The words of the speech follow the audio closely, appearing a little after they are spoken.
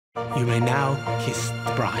You may now kiss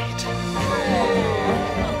the bride.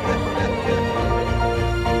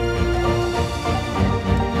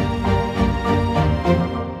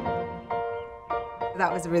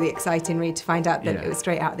 That was a really exciting read to find out that it was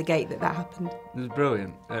straight out of the gate that happened. It was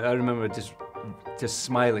brilliant. I remember just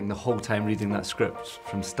smiling the whole time reading that script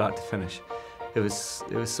from start to finish. I was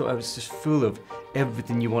just full of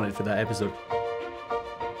everything you wanted for that episode.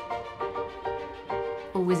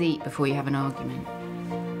 Always eat before you have an argument.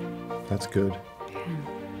 That's good. Yeah.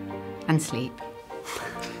 And sleep.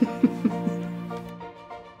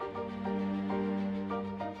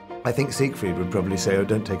 I think Siegfried would probably say, oh,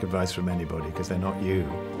 don't take advice from anybody, because they're not you.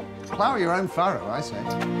 Plough your own furrow, I say.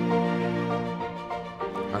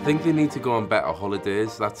 I think they need to go on better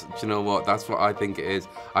holidays. Do you know what? That's what I think it is.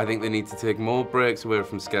 I think they need to take more breaks away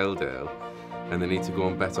from Skeldale, and they need to go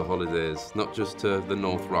on better holidays, not just to the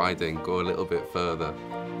North Riding, go a little bit further.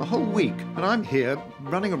 A whole week, and I'm here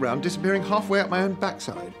running around disappearing halfway up my own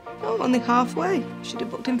backside. Oh, only halfway. Should have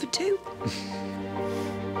booked him for 2.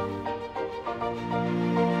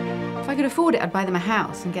 If I could afford it, I'd buy them a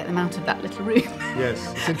house and get them out of that little room.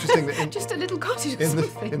 Yes, it's interesting that just a little cottage or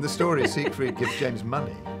something. in the story, Siegfried gives James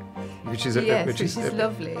money, which is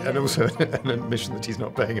lovely. And also an admission that he's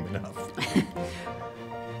not paying him enough.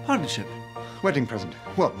 Partnership. Wedding present.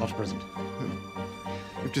 Well, not a present.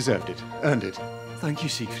 You've deserved it. Earned it. Thank you,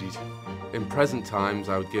 Siegfried. In present times,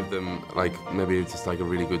 I would give them, maybe just a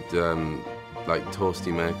really good,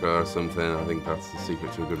 toasty maker or something. I think that's the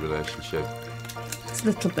secret to a good relationship. It's a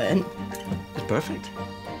little burnt. It's perfect.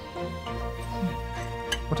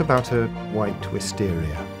 What about a white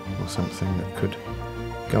wisteria or something that could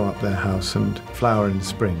go up their house and flower in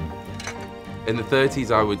spring? In the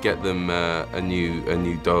 30s, I would get them a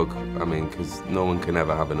new dog. I mean, because no one can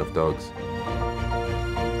ever have enough dogs.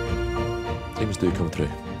 Dreams do come true.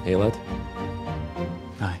 Eh, lad?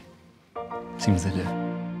 Aye. Seems they do.